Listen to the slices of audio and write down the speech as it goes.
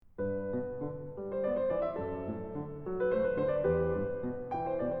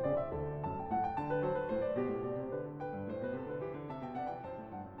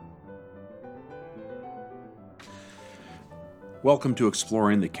Welcome to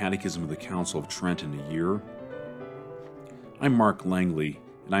Exploring the Catechism of the Council of Trent in a Year. I'm Mark Langley,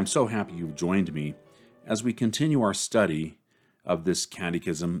 and I'm so happy you've joined me as we continue our study of this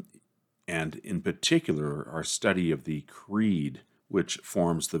catechism, and in particular, our study of the Creed, which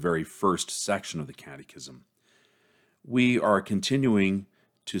forms the very first section of the catechism. We are continuing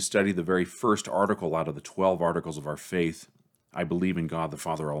to study the very first article out of the 12 articles of our faith, I believe in God the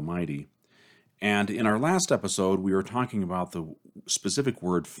Father Almighty. And in our last episode, we were talking about the specific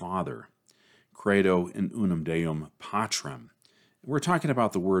word Father, credo in unum Deum patrem. We're talking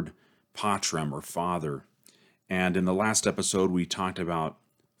about the word patrem, or Father. And in the last episode, we talked about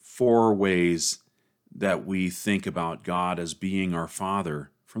 4 ways that we think about God as being our Father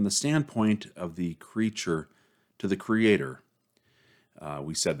from the standpoint of the creature to the Creator.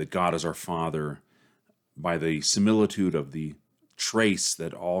 We said that God is our Father by the similitude of the trace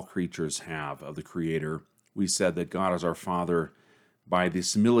that all creatures have of the Creator. We said that God is our Father by the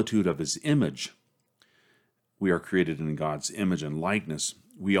similitude of His image. We are created in God's image and likeness.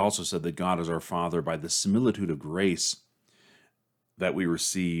 We also said that God is our Father by the similitude of grace that we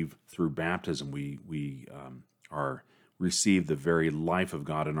receive through baptism. We receive the very life of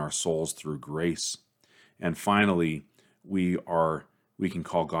God in our souls through grace. And finally, we can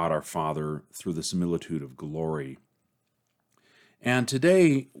call God our Father through the similitude of glory. And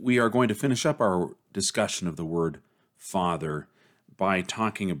today we are going to finish up our discussion of the word Father by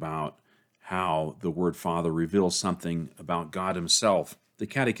talking about how the word Father reveals something about God Himself. The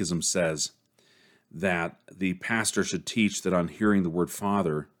Catechism says that the pastor should teach that on hearing the word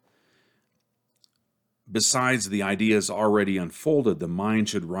Father, besides the ideas already unfolded, the mind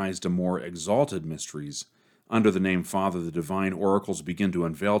should rise to more exalted mysteries. Under the name Father, the divine oracles begin to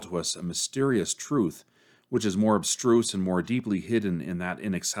unveil to us a mysterious truth which is more abstruse and more deeply hidden in that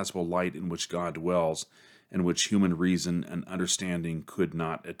inaccessible light in which God dwells, and which human reason and understanding could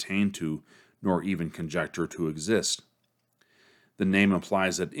not attain to, nor even conjecture to exist. The name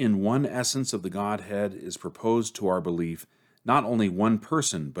implies that in one essence of the Godhead is proposed to our belief not only one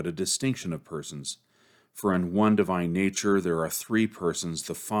person, but a distinction of persons. For in one divine nature there are 3 persons,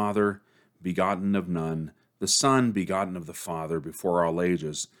 the Father, begotten of none, the Son, begotten of the Father before all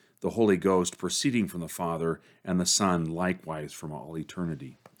ages, the Holy Ghost proceeding from the Father, and the Son likewise from all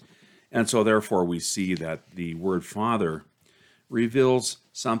eternity. And so therefore we see that the word Father reveals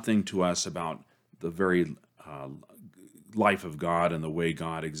something to us about the very life of God and the way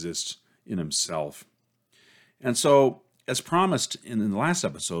God exists in Himself. And so, as promised in the last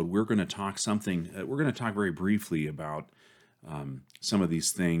episode, we're going to talk very briefly about some of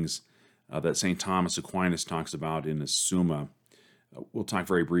these things that St. Thomas Aquinas talks about in his Summa. We'll talk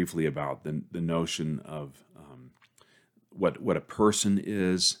very briefly about the notion of what a person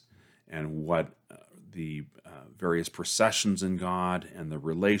is, and what the various processions in God and the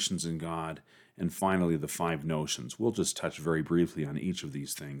relations in God, and finally the 5 notions. We'll just touch very briefly on each of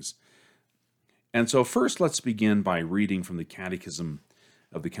these things. And so first, let's begin by reading from the Catechism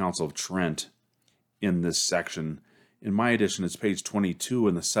of the Council of Trent in this section. In my edition, it's page 22,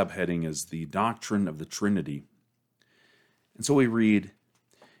 and the subheading is the Doctrine of the Trinity. And so we read,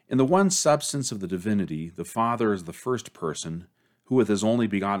 "In the one substance of the divinity, the Father is the first person, who with His only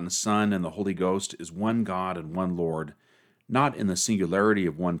begotten Son and the Holy Ghost is one God and one Lord, not in the singularity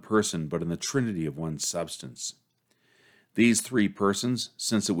of one person, but in the Trinity of one substance. These 3 persons,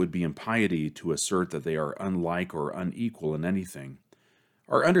 since it would be impiety to assert that they are unlike or unequal in anything,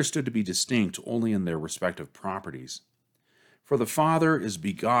 are understood to be distinct only in their respective properties. For the Father is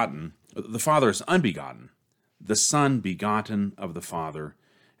unbegotten, the Son begotten of the Father,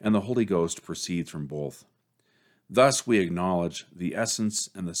 and the Holy Ghost proceeds from both. Thus we acknowledge the essence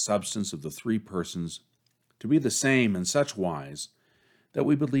and the substance of the 3 persons to be the same in such wise that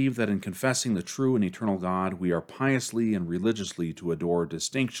we believe that in confessing the true and eternal God, we are piously and religiously to adore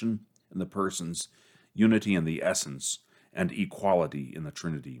distinction in the persons, unity in the essence, and equality in the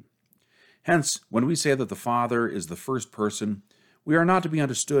Trinity. Hence, when we say that the Father is the first person, we are not to be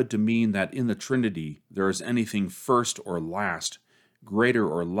understood to mean that in the Trinity there is anything first or last, greater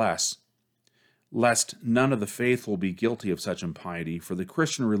or less, lest none of the faithful be guilty of such impiety, for the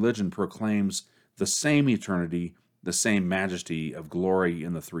Christian religion proclaims the same eternity, the same majesty of glory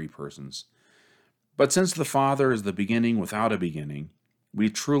in the 3 persons. But since the Father is the beginning without a beginning,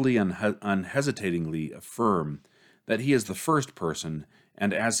 we truly unhesitatingly affirm that He is the first person,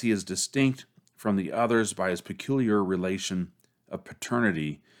 and as He is distinct from the others by His peculiar relation of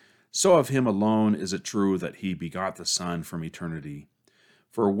paternity, so of Him alone is it true that He begot the Son from eternity.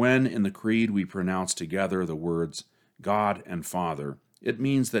 For when in the Creed we pronounce together the words God and Father, it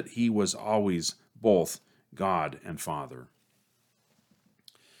means that He was always both God and Father."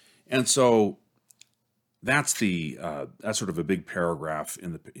 And so that's that's sort of a big paragraph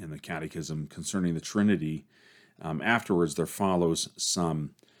in the Catechism concerning the Trinity. Afterwards, there follows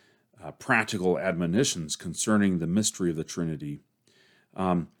some practical admonitions concerning the mystery of the Trinity.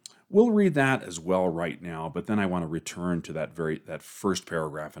 We'll read that as well right now, but then I want to return to that first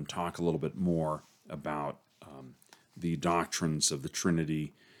paragraph and talk a little bit more about the doctrines of the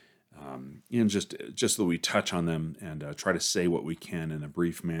Trinity, and just so that we touch on them and try to say what we can in a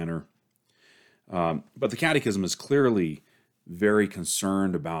brief manner. But the Catechism is clearly very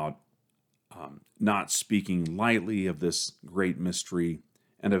concerned about not speaking lightly of this great mystery,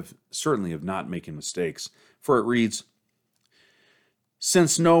 and certainly of not making mistakes. For it reads,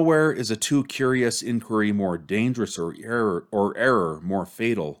 "Since nowhere is a too curious inquiry more dangerous or error more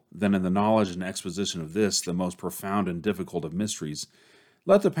fatal than in the knowledge and exposition of this, the most profound and difficult of mysteries,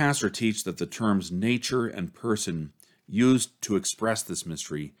 let the pastor teach that the terms nature and person used to express this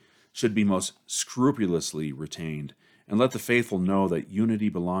mystery should be most scrupulously retained, and let the faithful know that unity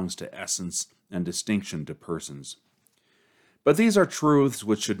belongs to essence and distinction to persons. But these are truths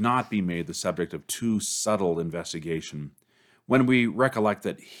which should not be made the subject of too subtle investigation, when we recollect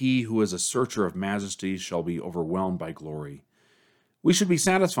that he who is a searcher of majesty shall be overwhelmed by glory. We should be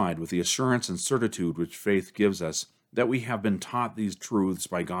satisfied with the assurance and certitude which faith gives us that we have been taught these truths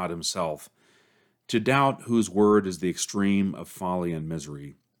by God himself, to doubt whose word is the extreme of folly and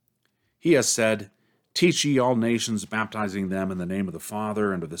misery. He has said, 'Teach ye all nations, baptizing them in the name of the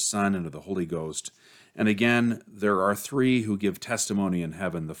Father, and of the Son, and of the Holy Ghost.' And again, there are three who give testimony in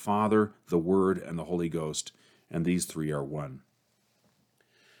heaven, the Father, the Word, and the Holy Ghost, and these three are one.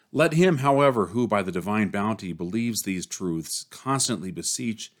 Let him, however, who by the divine bounty believes these truths, constantly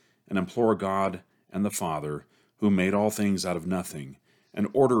beseech and implore God and the Father, who made all things out of nothing, and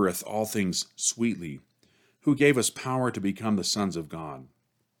ordereth all things sweetly, who gave us power to become the sons of God,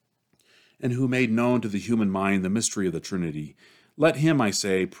 and who made known to the human mind the mystery of the Trinity. Let him, I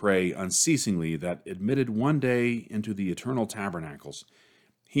say, pray unceasingly that, admitted one day into the eternal tabernacles,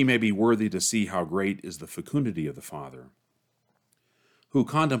 he may be worthy to see how great is the fecundity of the Father, who,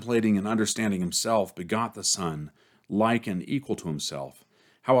 contemplating and understanding himself, begot the Son, like and equal to himself,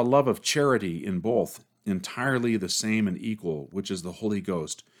 how a love of charity in both, entirely the same and equal, which is the Holy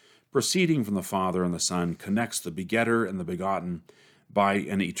Ghost, proceeding from the Father and the Son, connects the begetter and the begotten by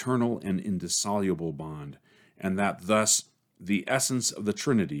an eternal and indissoluble bond, and that thus the essence of the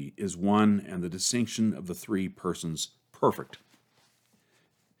Trinity is one and the distinction of the three persons perfect."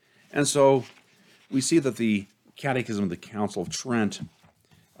 And so we see that the Catechism of the Council of Trent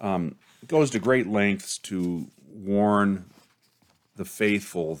goes to great lengths to warn the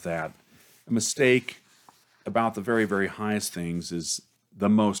faithful that a mistake about the very, very highest things is the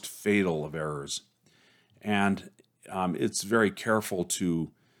most fatal of errors. And it's very careful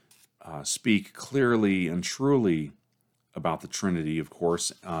to speak clearly and truly about the Trinity, of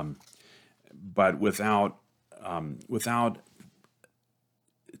course, but without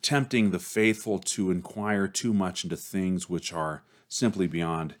tempting the faithful to inquire too much into things which are simply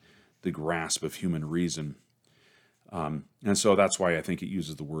beyond the grasp of human reason. And so that's why I think it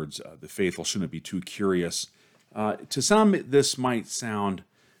uses the words, the faithful shouldn't be too curious. To some, this might sound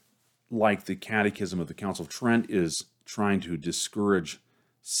like the Catechism of the Council of Trent is trying to discourage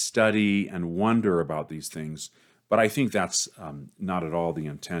study and wonder about these things, but I think that's not at all the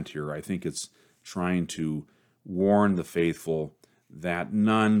intent here. I think it's trying to warn the faithful that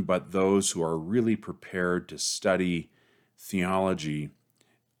none but those who are really prepared to study theology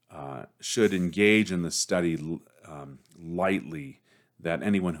should engage in the study lightly, that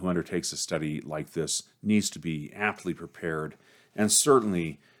anyone who undertakes a study like this needs to be aptly prepared, and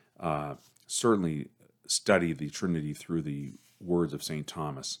certainly study the Trinity through the words of St.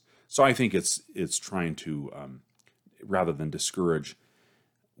 Thomas. So I think it's trying to, rather than discourage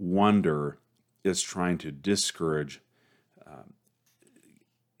wonder, it's trying to discourage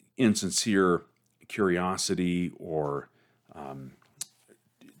insincere curiosity, or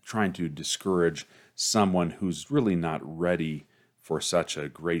trying to discourage someone who's really not ready for such a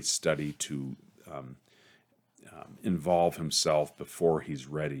great study to involve himself before he's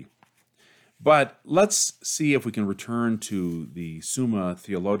ready. But let's see if we can return to the Summa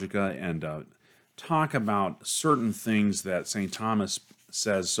Theologica and talk about certain things that St. Thomas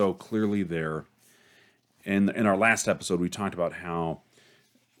says so clearly there. In our last episode, we talked about how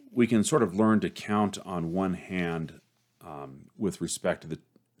we can sort of learn to count on one hand with respect to the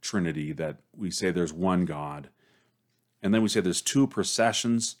Trinity, that we say there's one God, and then we say there's two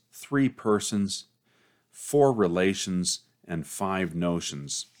processions, three persons, four relations, and five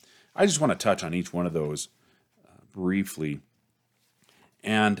notions. I just want to touch on each one of those briefly.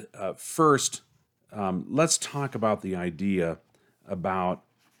 And first, let's talk about the idea about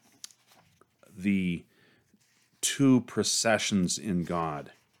the two processions in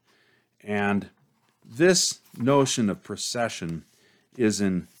God. And this notion of procession is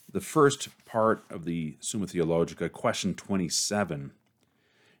in the first part of the Summa Theologica, question 27.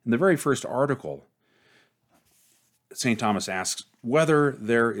 In the very first article, St. Thomas asks whether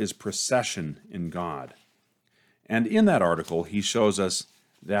there is procession in God. And in that article, he shows us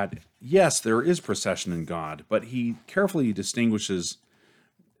that, yes, there is procession in God, but he carefully distinguishes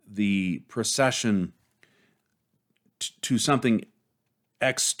the procession to something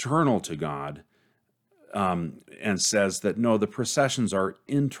external to God, and says that, no, the processions are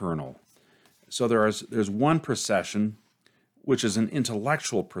internal. So there's one procession, which is an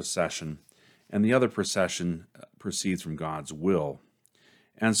intellectual procession, and the other procession proceeds from God's will.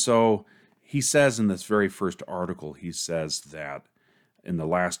 And so he says in this very first article, he says that in the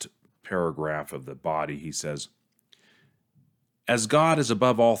last paragraph of the body, he says, as God is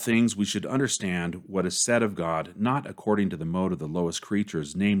above all things, we should understand what is said of God, not according to the mode of the lowest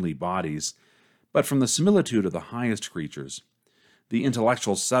creatures, namely bodies, but from the similitude of the highest creatures, the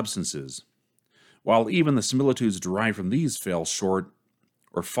intellectual substances, while even the similitudes derived from these fall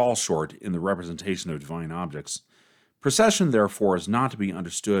short in the representation of divine objects. Procession, therefore, is not to be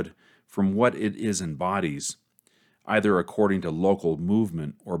understood from what it is in bodies, either according to local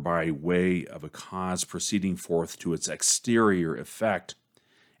movement or by way of a cause proceeding forth to its exterior effect,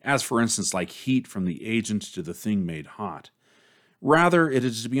 as for instance like heat from the agent to the thing made hot. Rather, it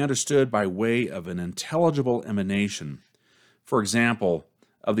is to be understood by way of an intelligible emanation, for example,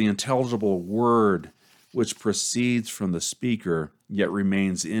 of the intelligible word which proceeds from the speaker yet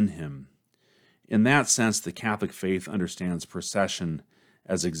remains in him. In that sense, the Catholic faith understands procession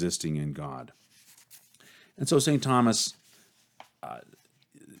as existing in God. And so St. Thomas,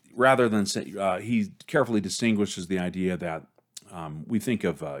 rather than say, he carefully distinguishes the idea that we think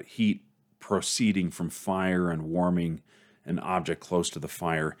of heat proceeding from fire and warming an object close to the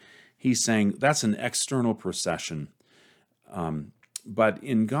fire. He's saying that's an external procession. But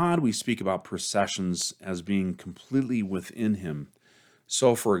in God, we speak about processions as being completely within him.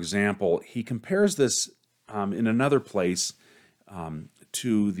 So, for example, he compares this in another place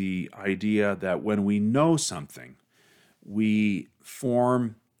to the idea that when we know something, we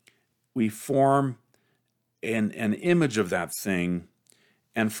form an image of that thing,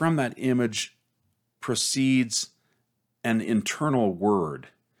 and from that image proceeds an internal word.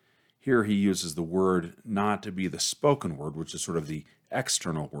 Here he uses the word not to be the spoken word, which is sort of the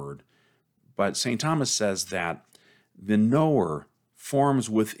external word, but St. Thomas says that the knower forms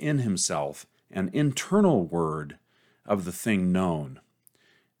within himself an internal word of the thing known.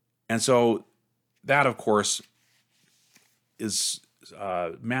 And so that, of course,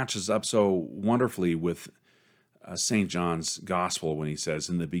 matches up so wonderfully with St. John's Gospel when he says,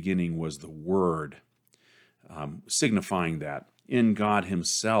 in the beginning was the Word, signifying that in God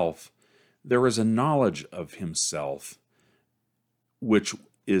himself there is a knowledge of himself which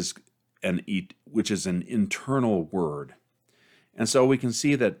is an internal word. And so we can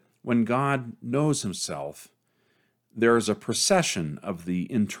see that when God knows himself, there is a procession of the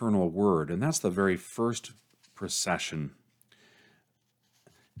internal word, and that's the very first procession.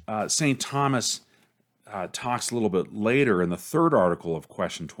 St. Thomas talks a little bit later in the third article of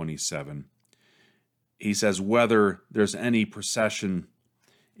question 27. He says whether there's any procession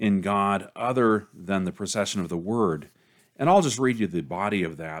in God other than the procession of the Word. And I'll just read you the body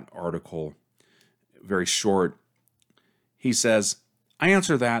of that article, very short. He says, I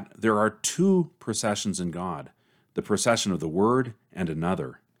answer that there are two processions in God, the procession of the Word and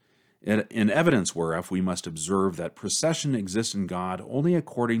another. In evidence whereof we must observe that procession exists in God only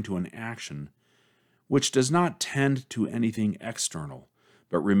according to an action which does not tend to anything external,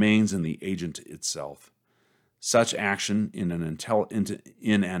 but remains in the agent itself. Such action in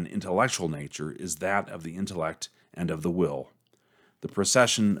an intellectual nature is that of the intellect and of the will. The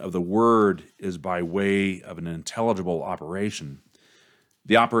procession of the Word is by way of an intelligible operation.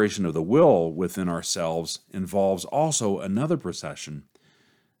 The operation of the will within ourselves involves also another procession,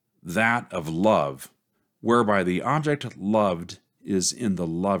 that of love, whereby the object loved is in the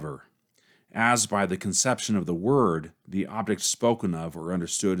lover, as by the conception of the Word, the object spoken of or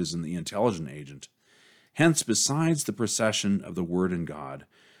understood is in the intelligent agent. Hence, besides the procession of the Word in God,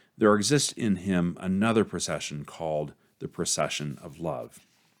 there exists in him another procession called the procession of love.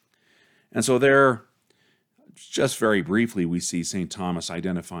 And so there, just very briefly, we see St. Thomas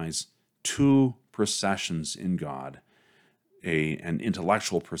identifies two processions in God, an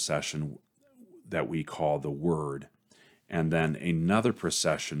intellectual procession that we call the Word, and then another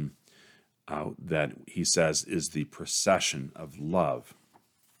procession that he says is the procession of love.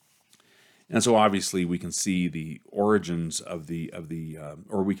 And so obviously we can see the origins of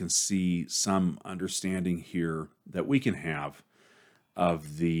or we can see some understanding here that we can have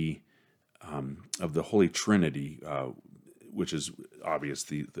of the Holy Trinity, which is obvious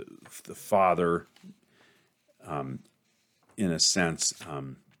the Father, in a sense,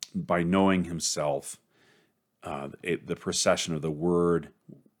 by knowing himself, the procession of the Word,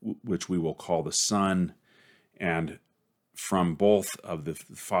 which we will call the Son, and from both of the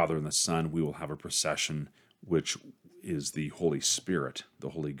Father and the Son, we will have a procession which is the Holy Spirit, the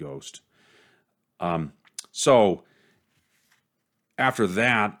Holy Ghost. So after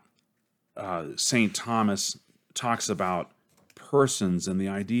that, St. Thomas talks about persons and the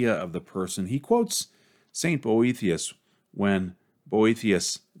idea of the person. He quotes St. Boethius when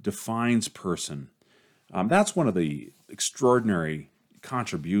Boethius defines person. That's one of the extraordinary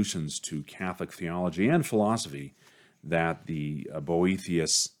contributions to Catholic theology and philosophy that the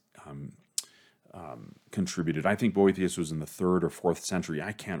Boethius contributed. I think Boethius was in the 3rd or 4th century.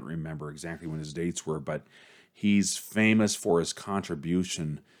 I can't remember exactly when his dates were, but he's famous for his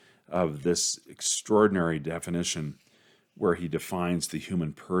contribution of this extraordinary definition where he defines the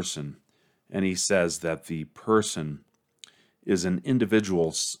human person. And he says that the person is an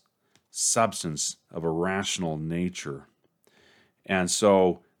individual substance of a rational nature. And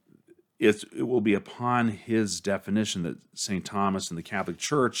so it will be upon his definition that St. Thomas and the Catholic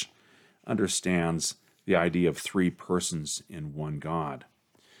Church understands the idea of 3 persons in one God.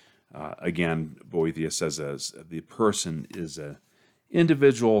 Again, Boethius says as the person is an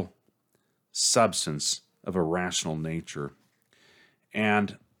individual substance of a rational nature.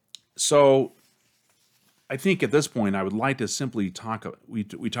 And so I think at this point I would like to simply talk, we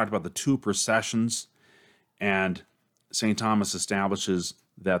talked about the 2 processions, and St. Thomas establishes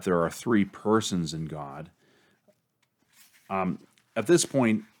that there are 3 persons in God. At this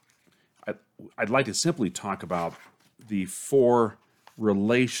point, I'd like to simply talk about the 4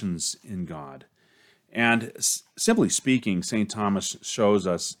 relations in God. And simply speaking, St. Thomas shows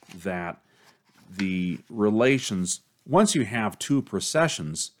us that the relations, once you have 2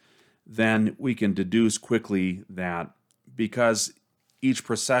 processions, then we can deduce quickly that because each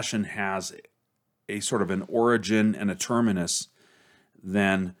procession has a sort of an origin and a terminus,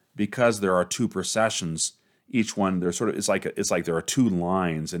 then because there are 2 processions, each one it's like there are 2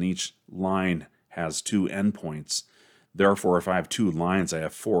 lines, and each line has 2 endpoints. Therefore, if I have 2 lines, I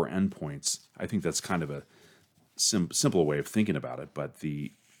have 4 endpoints. I think that's kind of a simple way of thinking about it, but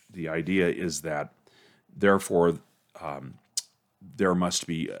the idea is that therefore there must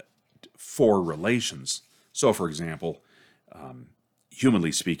be 4 relations. So, for example,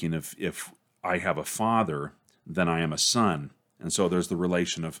 humanly speaking, if I have a father, then I am a son. And so there's the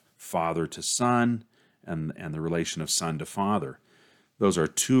relation of father to son and the relation of son to father. Those are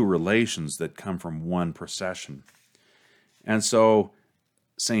 2 relations that come from one procession. And so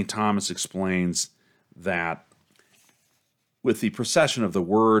St. Thomas explains that with the procession of the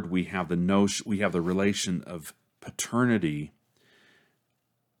Word, we have the relation of paternity,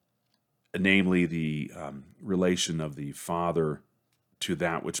 namely the relation of the Father to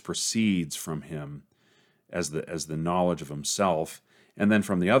that which proceeds from him as the knowledge of himself. And then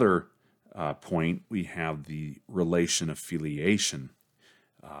from the other point, we have the relation of filiation,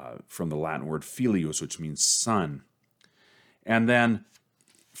 from the Latin word filius, which means son. And then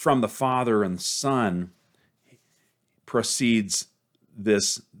from the Father and Son proceeds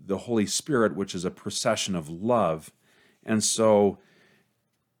the Holy Spirit, which is a procession of love. And so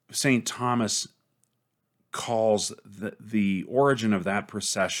St. Thomas calls the origin of that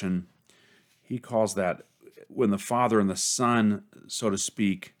procession, he calls that when the Father and the Son, so to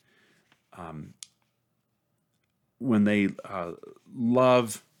speak, when they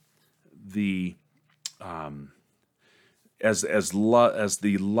love the as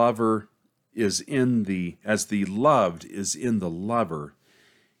the lover is in the as the loved is in the lover,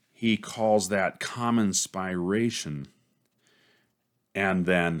 he calls that common spiration. And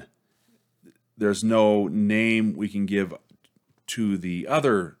then there's no name we can give to the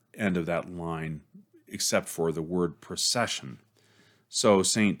other end of that line except for the word procession. So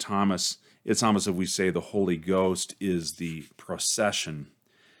St. Thomas, it's almost as if we say the Holy Ghost is the procession,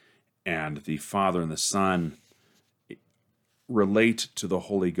 and the Father and the Son relate to the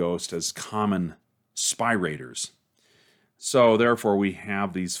Holy Ghost as common spirators. So therefore we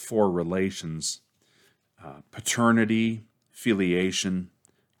have these 4 relations: paternity, filiation,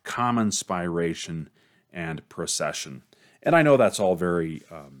 common spiration, and procession. And I know that's all very,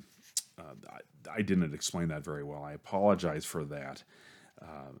 I didn't explain that very well. I apologize for that.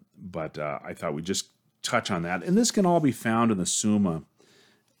 But I thought we'd just touch on that. And this can all be found in the Summa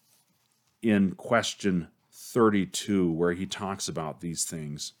in question 32, where he talks about these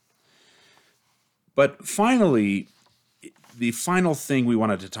things. But finally, the final thing we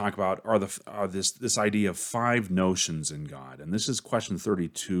wanted to talk about are this idea of 5 notions in God. And this is question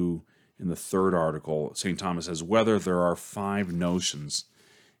 32 in the 3rd article. St. Thomas says, whether there are 5 notions.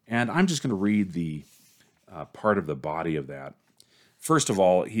 And I'm just going to read the part of the body of that. First of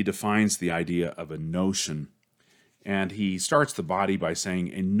all, he defines the idea of a notion. And he starts the body by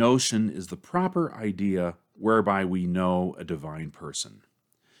saying, a notion is the proper idea whereby we know a divine person.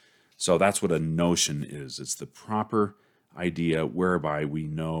 So that's what a notion is. It's the proper idea whereby we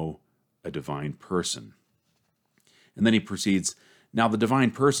know a divine person. And then he proceeds, now the divine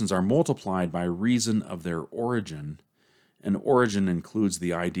persons are multiplied by reason of their origin, and origin includes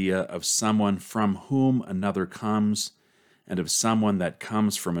the idea of someone from whom another comes, and of someone that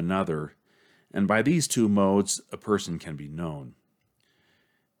comes from another, and by these 2 modes a person can be known.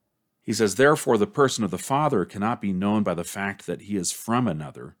 He says, therefore the person of the Father cannot be known by the fact that he is from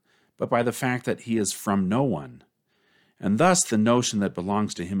another, but by the fact that he is from no one. And thus the notion that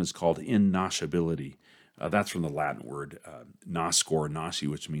belongs to him is called innascibility. That's from the Latin word nascor, nasi,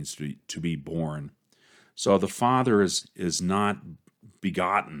 which means to be born. So the Father is not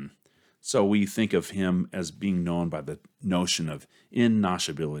begotten. So we think of him as being known by the notion of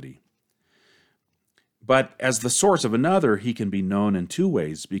innascibility. But as the source of another, he can be known in 2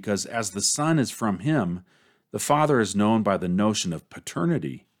 ways, because as the Son is from him, the Father is known by the notion of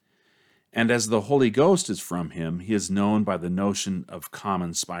paternity. And as the Holy Ghost is from him, he is known by the notion of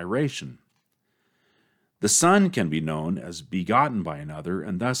common spiration. The Son can be known as begotten by another,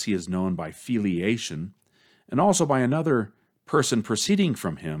 and thus he is known by filiation, and also by another person proceeding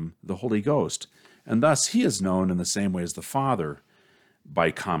from him, the Holy Ghost, and thus he is known in the same way as the Father,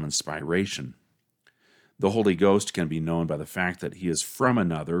 by common spiration. The Holy Ghost can be known by the fact that he is from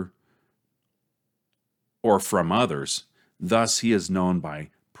another or from others, thus he is known by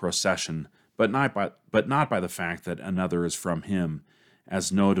procession, but not by the fact that another is from him,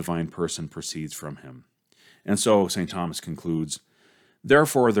 as no divine person proceeds from him. And so St. Thomas concludes,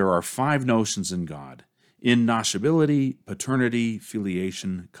 therefore there are 5 notions in God: innascibility, paternity,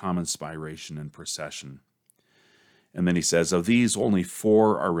 filiation, common spiration, and procession. And then he says, of these only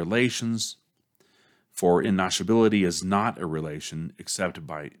 4 are relations, for innascibility is not a relation except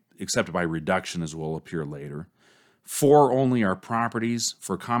by reduction, as will appear later. 4 only are properties,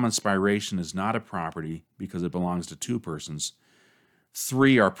 for common spiration is not a property because it belongs to 2 persons.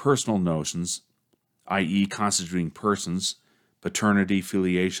 3 are personal notions, i.e. constituting persons, paternity,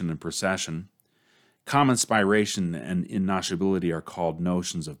 filiation, and procession. Common spiration and innascibility are called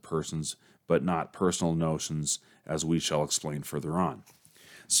notions of persons, but not personal notions, as we shall explain further on.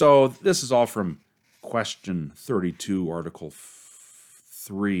 So this is all from question 32, article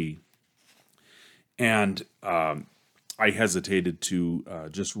 3. And I hesitated to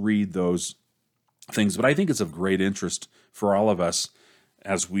just read those things, but I think it's of great interest for all of us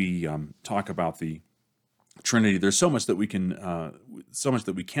as we talk about the Trinity. There's so much that we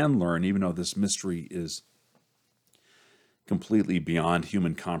can learn, even though this mystery is completely beyond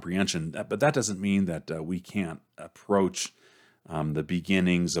human comprehension. But that doesn't mean that we can't approach the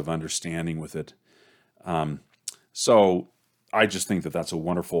beginnings of understanding with it. So I just think that that's a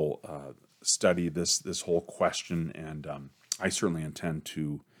wonderful study, this whole question, and I certainly intend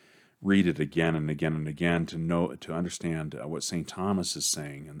to read it again and again and again to understand what St. Thomas is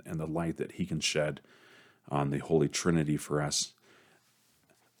saying and the light that he can shed on the Holy Trinity for us.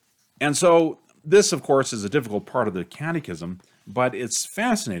 And so this, of course, is a difficult part of the Catechism, but it's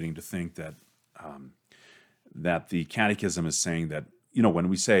fascinating to think that that the Catechism is saying that, when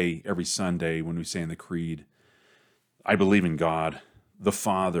we say every Sunday, when we say in the Creed, I believe in God, the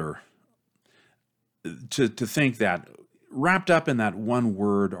Father, to think that wrapped up in that one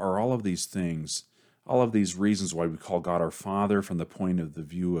word are all of these things, all of these reasons why we call God our Father from the point of the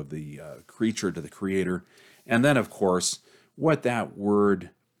view of the creature to the Creator. And then, of course, what that word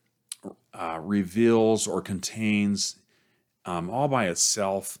reveals or contains all by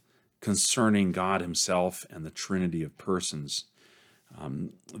itself concerning God himself and the Trinity of persons.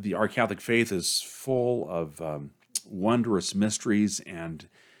 Our Catholic faith is full of wondrous mysteries, and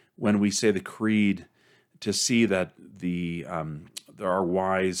when we say the Creed, to see that there are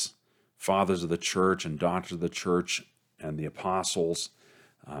wise fathers of the Church and doctors of the Church and the apostles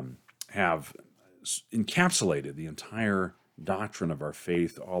have encapsulated the entire doctrine of our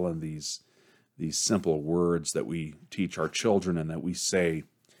faith, all in these simple words that we teach our children and that we say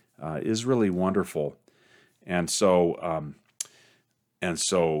is really wonderful. And so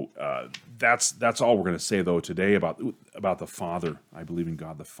that's all we're going to say, though, today about the Father. I believe in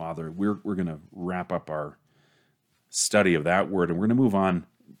God the Father. We're going to wrap up our study of that word, and we're going to move on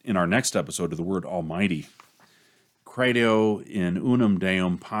in our next episode to the word Almighty. Credeo in unum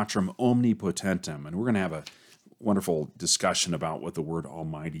Deum Patrem omnipotentem. And we're going to have a wonderful discussion about what the word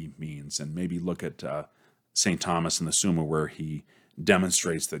Almighty means, and maybe look at St. Thomas in the Summa, where he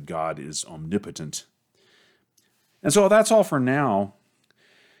demonstrates that God is omnipotent. And so that's all for now.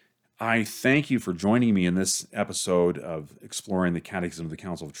 I thank you for joining me in this episode of Exploring the Catechism of the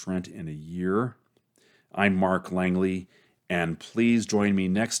Council of Trent in a Year. I'm Mark Langley, and please join me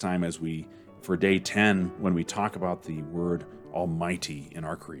next time for day 10, when we talk about the word Almighty in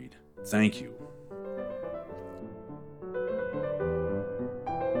our creed. Thank you.